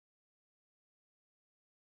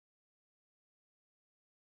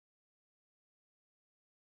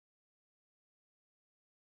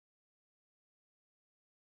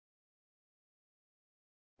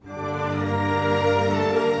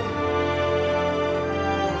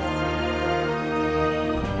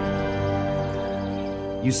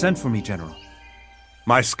You sent for me, General.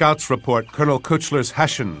 My scouts report Colonel Kuchler's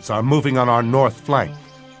Hessians are moving on our north flank.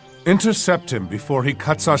 Intercept him before he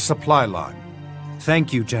cuts our supply line.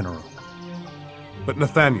 Thank you, General. But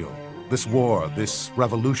Nathaniel, this war, this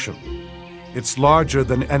revolution, it's larger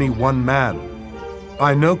than any one man.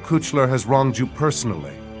 I know Kuchler has wronged you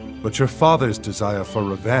personally, but your father's desire for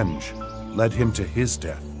revenge led him to his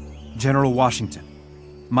death. General Washington,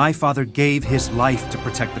 my father gave his life to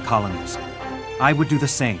protect the colonies. I would do the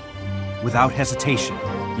same, without hesitation.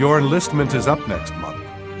 Your enlistment is up next month.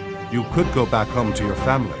 You could go back home to your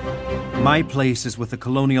family. My place is with the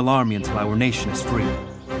colonial army until our nation is free.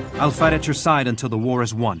 I'll fight at your side until the war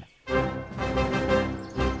is won.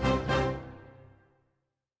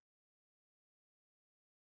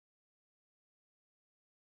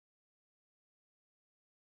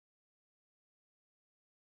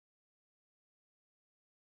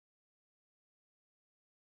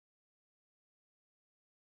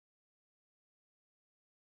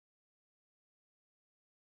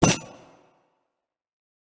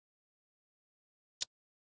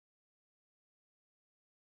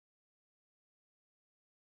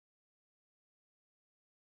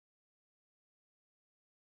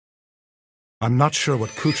 I'm not sure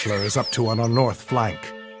what Kuchler is up to on our north flank,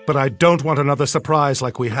 but I don't want another surprise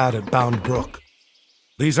like we had at Bound Brook.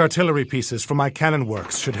 These artillery pieces from my cannon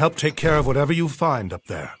works should help take care of whatever you find up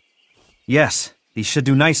there. Yes, these should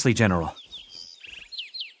do nicely, General.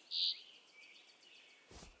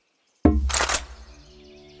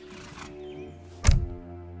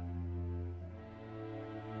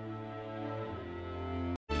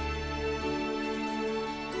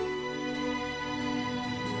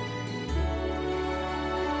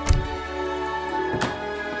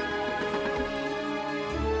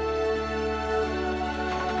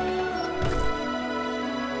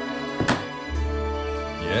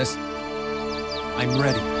 Yes? I'm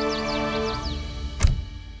ready.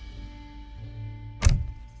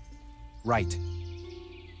 Right.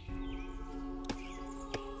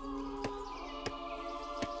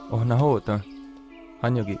 나오다.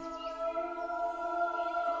 한여기.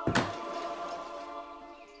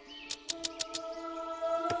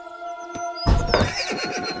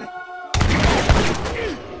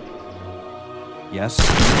 Yes?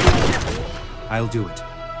 I'll do it.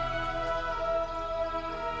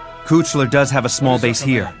 Kuchler does have a small base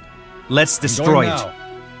here. Let's destroy it.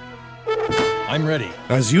 I'm ready.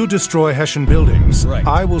 As you destroy Hessian buildings, Right.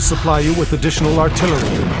 I will supply you with additional artillery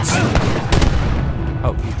units.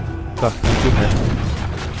 Oh, good man.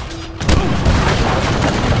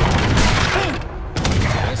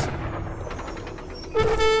 Yes?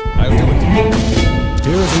 I'll do it.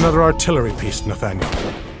 Here is another artillery piece, Nathaniel.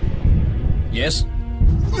 Yes?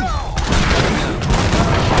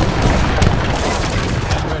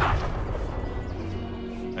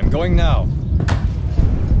 I'm going now.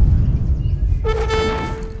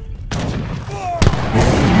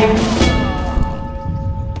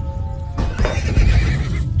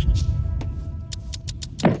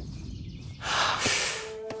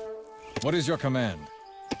 What is your command?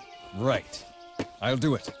 Right. I'll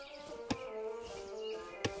do it.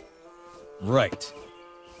 Right.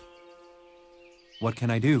 What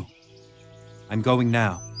can I do? I'm going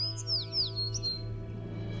now.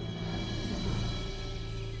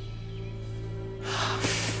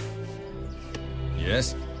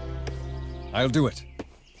 Yes? I'll do it.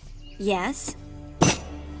 Yes?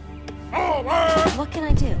 What can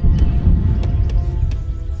I do?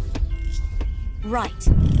 Right.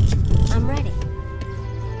 I'm ready.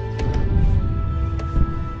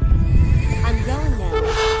 I'm going now.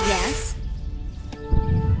 Yes?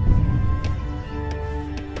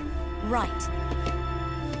 Right.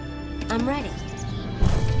 I'm ready.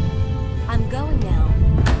 I'm going now.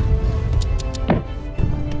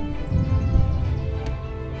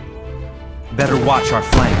 Better watch our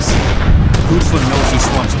flanks. Kuchler knows these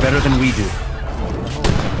swamps better than we do.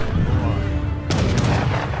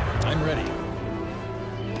 I'm ready.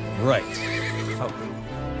 Right.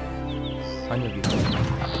 한여기.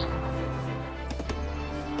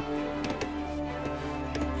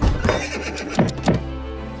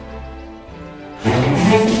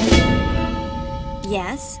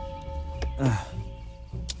 Yes?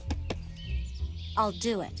 I'll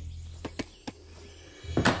do it.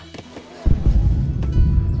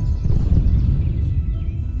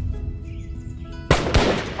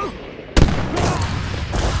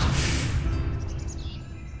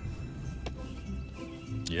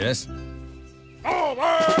 Yes?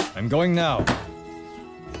 I'm going now.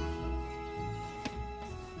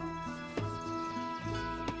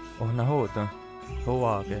 나오다.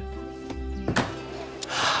 좋아하게.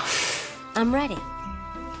 I'm ready.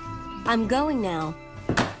 I'm going now.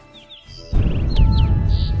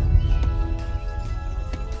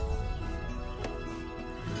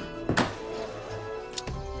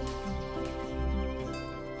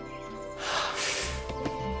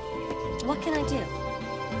 What can I do?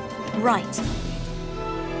 Right.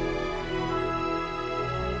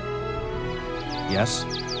 Yes?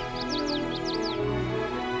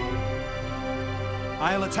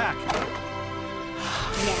 I'll attack.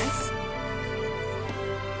 Yes?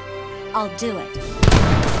 I'll do it.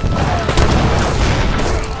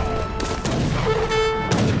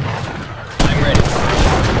 I'm ready.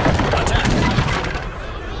 Attack!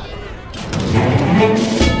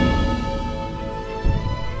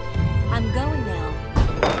 I'm going now.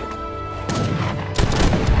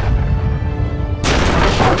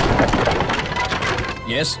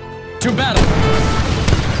 Yes? To battle!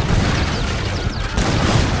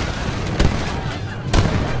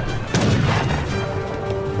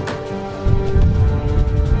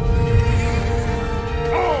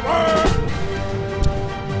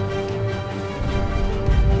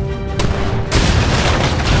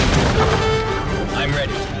 I'm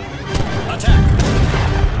ready. Attack!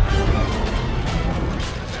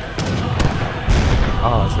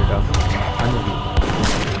 아, 제가 한여기.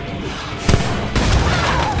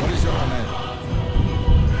 What is your command?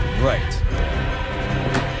 Right.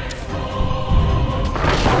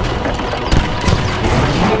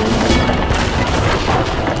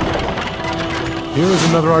 Here is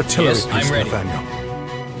another artillery Yes, piece, I'm ready. Nathaniel.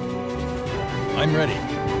 I'm ready.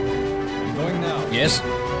 I'm going now. Yes?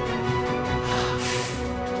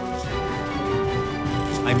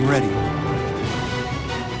 I'm ready.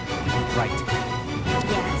 Right.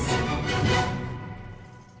 Yes.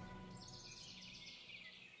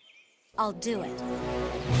 I'll do it.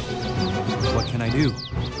 What can I do?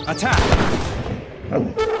 Attack!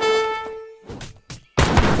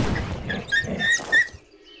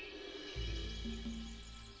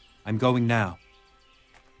 I'm going now.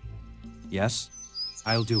 Yes?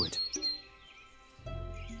 I'll do it.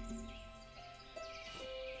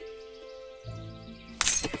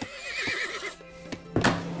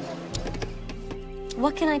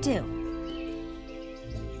 What can I do?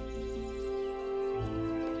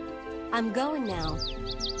 I'm going now.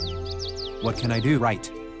 What can I do? Right.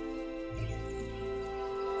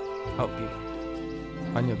 여기.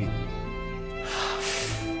 한여기.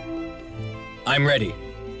 I'm ready.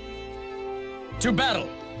 To battle!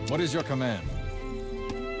 What is your command?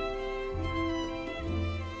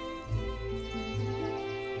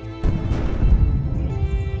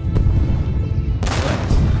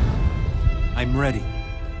 I'm ready.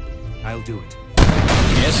 I'll do it.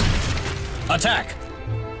 Yes? Attack!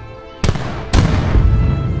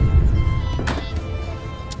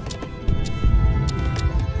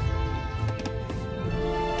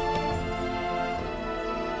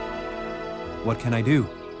 What can I do?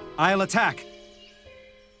 I'll attack!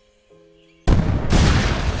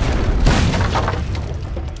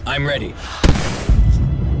 I'm ready.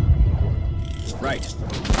 Right.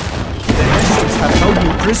 The Hessians have held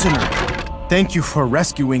me prisoner. Thank you for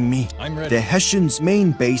rescuing me. I'm ready. The Hessians'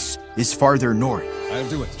 main base is farther north. I'll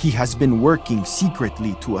do it. He has been working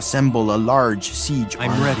secretly to assemble a large siege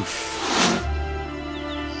I'm army. ready.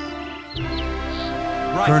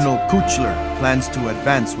 Right. Colonel Kuchler plans to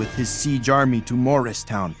advance with his siege army to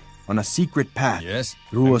Morristown on a secret path Yes,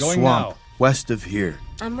 through I'm a going swamp now. west of here.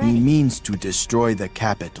 I'm He ready. means to destroy the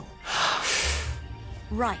capital.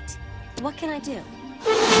 Right. What can I do?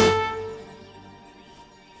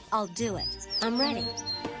 I'll do it. I'm ready.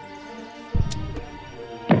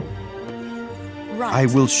 Right. I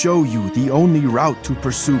will show you the only route to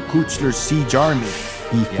pursue Kuchler's siege army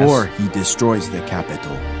before he destroys the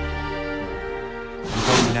capital. I'm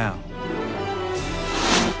going now.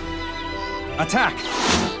 Attack!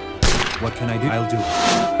 What can I do? I'll do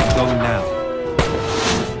it. I'm going now.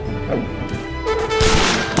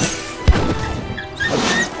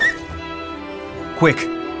 Quick!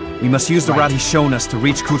 We must use the route he's shown us to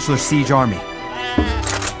reach Kuchler's siege army.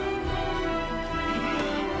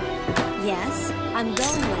 Yes, I'm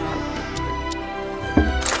going now.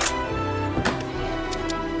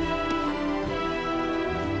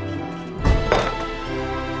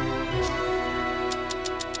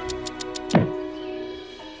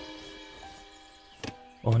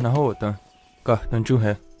 나호다. 가,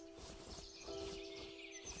 연주해.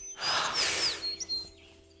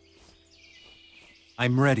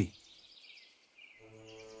 I'm ready.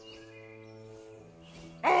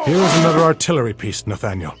 Here is another artillery piece,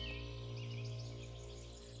 Nathaniel.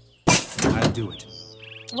 I'll do it.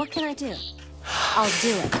 What can I do? I'll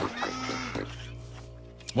do it.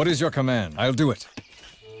 What is your command? I'll do it.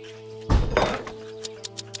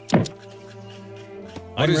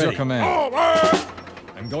 What is your ready. command?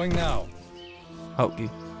 I'm going now. Hậu kỳ.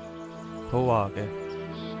 Thô hòa kìa.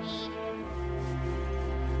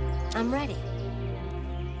 I'm ready.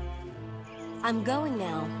 I'm going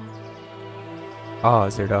now.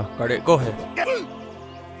 Rồi đó. Có đệ cô hết.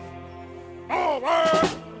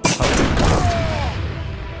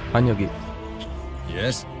 Anh 여기.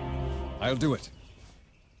 Yes, I'll do it.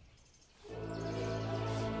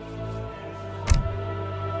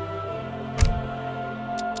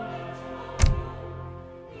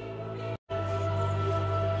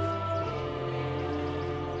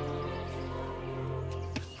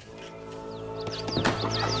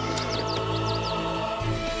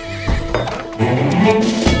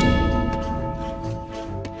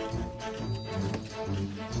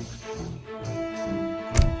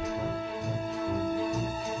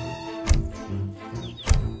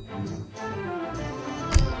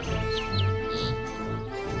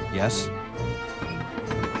 Yes.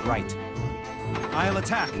 Right. I'll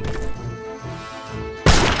attack.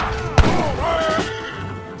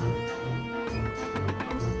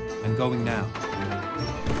 I'm going now.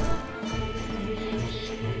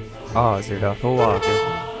 đó. Thô hòa kìa.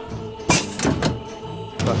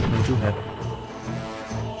 Rồi, mình chú hết.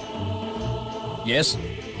 Yes.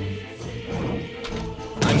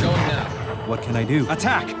 I'm going now. What can I do?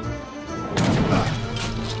 Attack!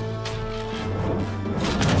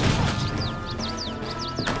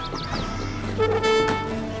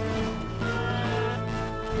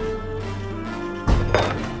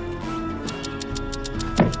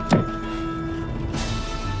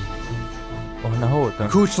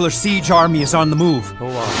 Kuchler's siege army is on the move. Thô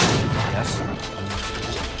hòa. Yes.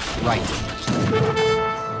 Right.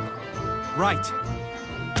 Right.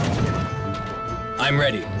 I'm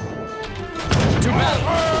ready. To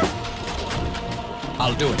battle.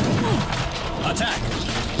 I'll do it. Attack.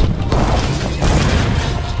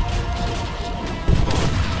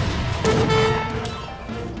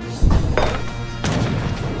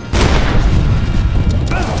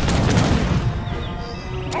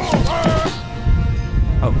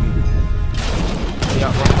 Hậu kỳ. Dạ,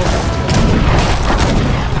 vâng không.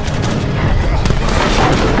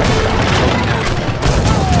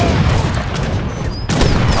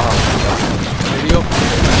 Video.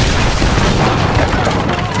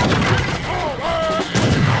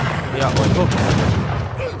 Dạ, vâng không.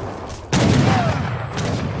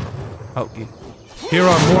 Hậu kỳ. Here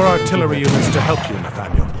are more artillery units to help you,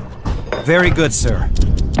 Nathaniel. Very good, sir.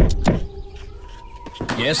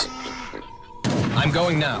 Yes. I'm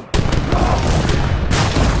going now.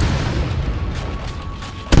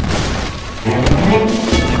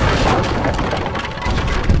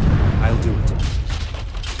 I'll do it.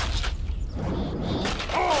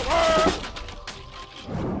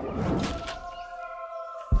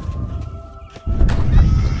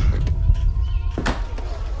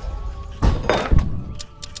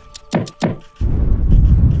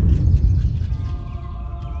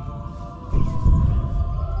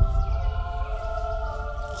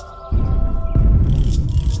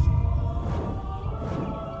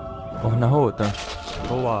 Nó hổ tờ.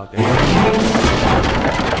 Thô hòa kìa.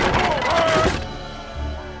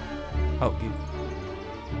 Hậu kỳ.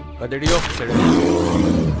 Có đệ đi vô. Sẽ đệ.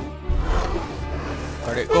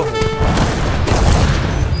 Có đệ cô.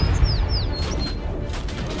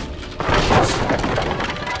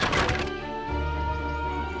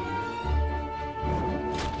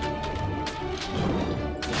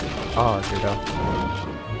 Sẽ đó.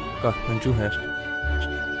 Có, thân chú hết.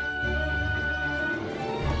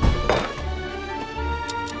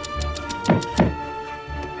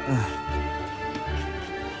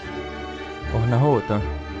 Nó hổ tờ.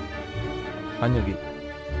 Anh 여기.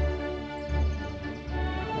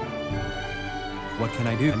 What can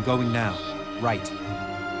I do? I'm going now. Right.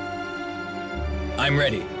 I'm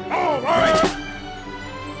ready. Right.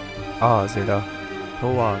 sẽ đó.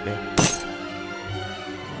 Thô hòa kìa.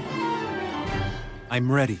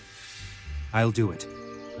 I'm ready. I'll do it.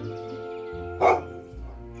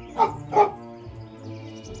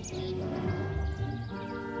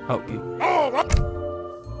 Hậu kỳ.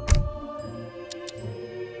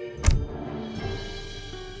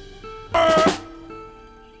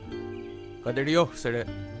 Có đệ đi vô. Sẽ đệ.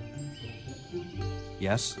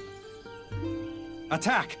 Yes.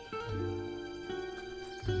 Attack!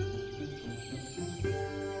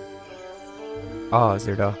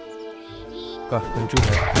 Sẽ đó. Có, thân chú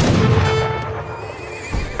hết.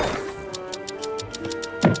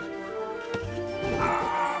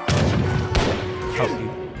 Hậu kỳ.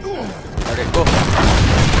 Ở đây cô.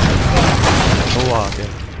 Thô hòa kìa.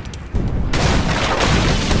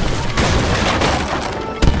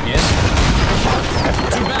 Yes.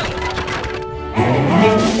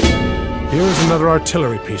 another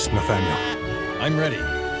artillery piece, Nathaniel. I'm ready.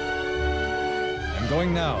 I'm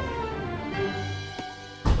going now.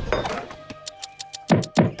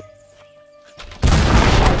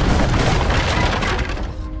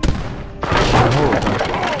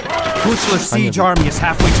 Kuchler's siege army is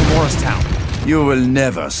halfway to Morristown. You will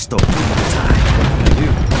never stop me in time.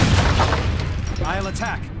 I'll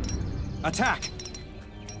attack. Attack!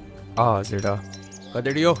 Zira.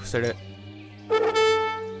 Kadirio, sere.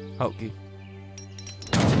 Hauki.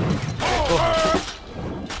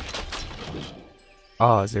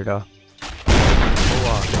 Zira.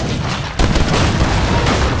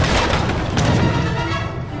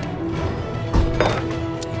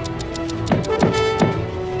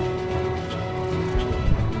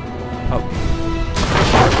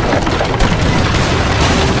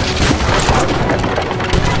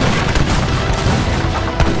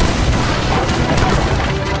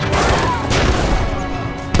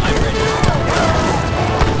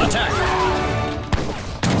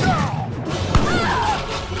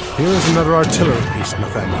 Here is another artillery piece,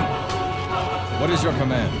 Nathaniel. What is your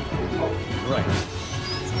command? Right.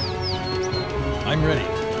 I'm ready.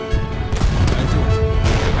 I'll do it.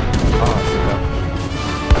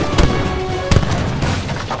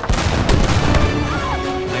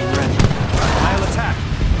 I'm ready. I'll attack.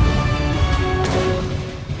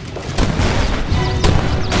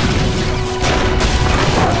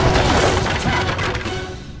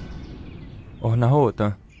 Nahota.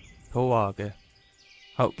 Hoage.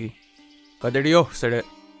 Hauki. Kadirio, sere.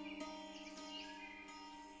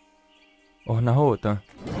 Nahota.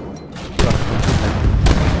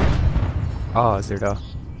 Zira.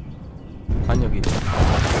 Hanyogi.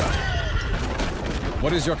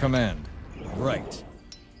 What is your command? Right.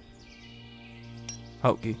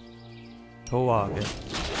 Hauki. Hoage.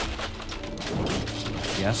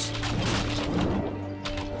 Yes?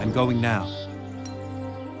 I'm going now.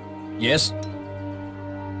 Yes?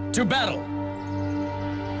 To battle!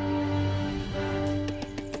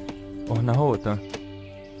 Nahota.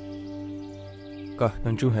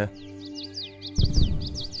 Don't you have?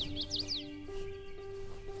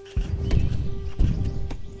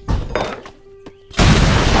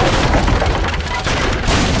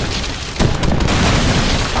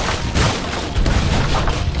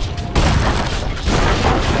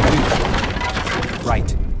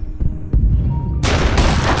 Right.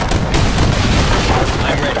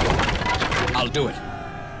 I'm ready. I'll do it.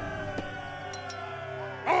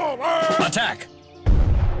 Attack!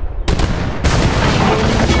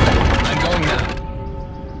 I'm going now.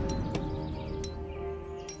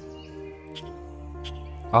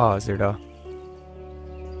 Zira.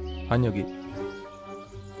 Hanyogi.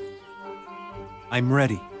 I'm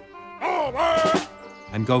ready.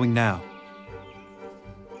 I'm going now.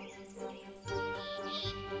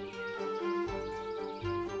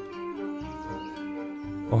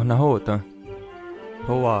 Nahota.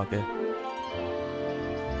 Hoage.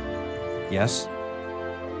 Yes?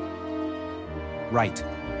 Right.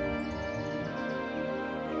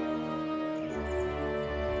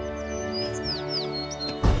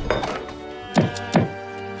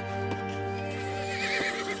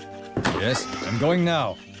 Yes, I'm going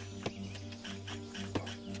now.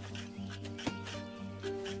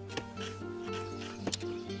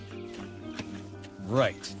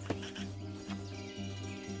 Right.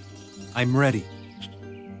 I'm ready.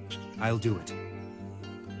 I'll do it.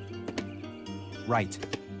 Right.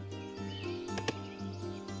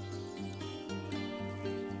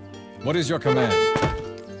 What is your command?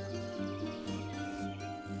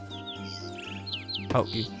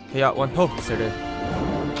 Hauki. Kaya one ho, sere.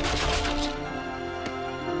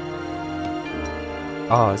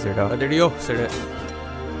 Zira. Kadirio, sere.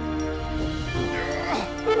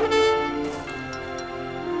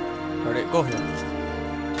 Go here.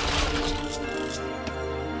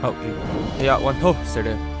 Hauki. Kaya one ho,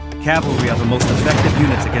 sere. Cavalry are the most effective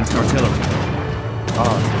units against artillery.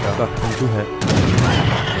 Zira. Don't you have?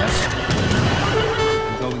 Yes?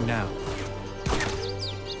 I'm going now.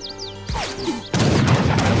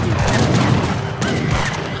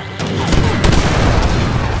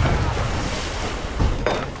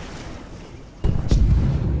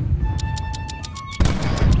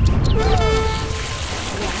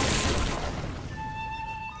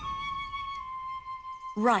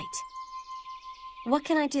 Right. What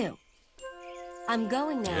can I do? I'm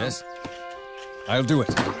going now. Yes? I'll do it.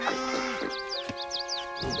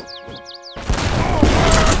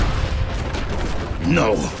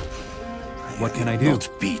 No. What can I do? Not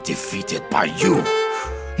be defeated by you.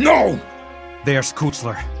 No! There's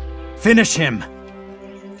Kuchler. Finish him!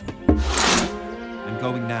 I'm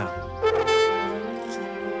going now.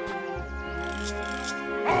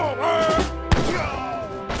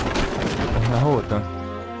 나오거든.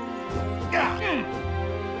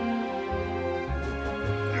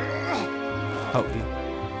 아, 여기.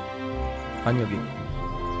 아니, 여기.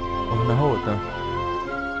 나오거든.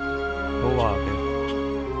 와, 오케이.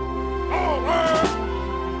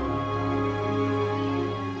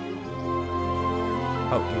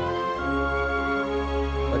 아, 여기.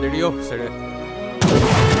 Addio, sere.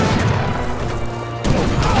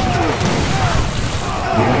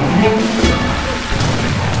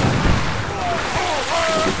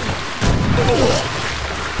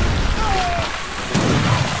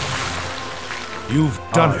 You've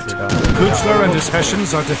done it. Kuchler and his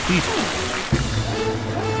Hessians are defeated.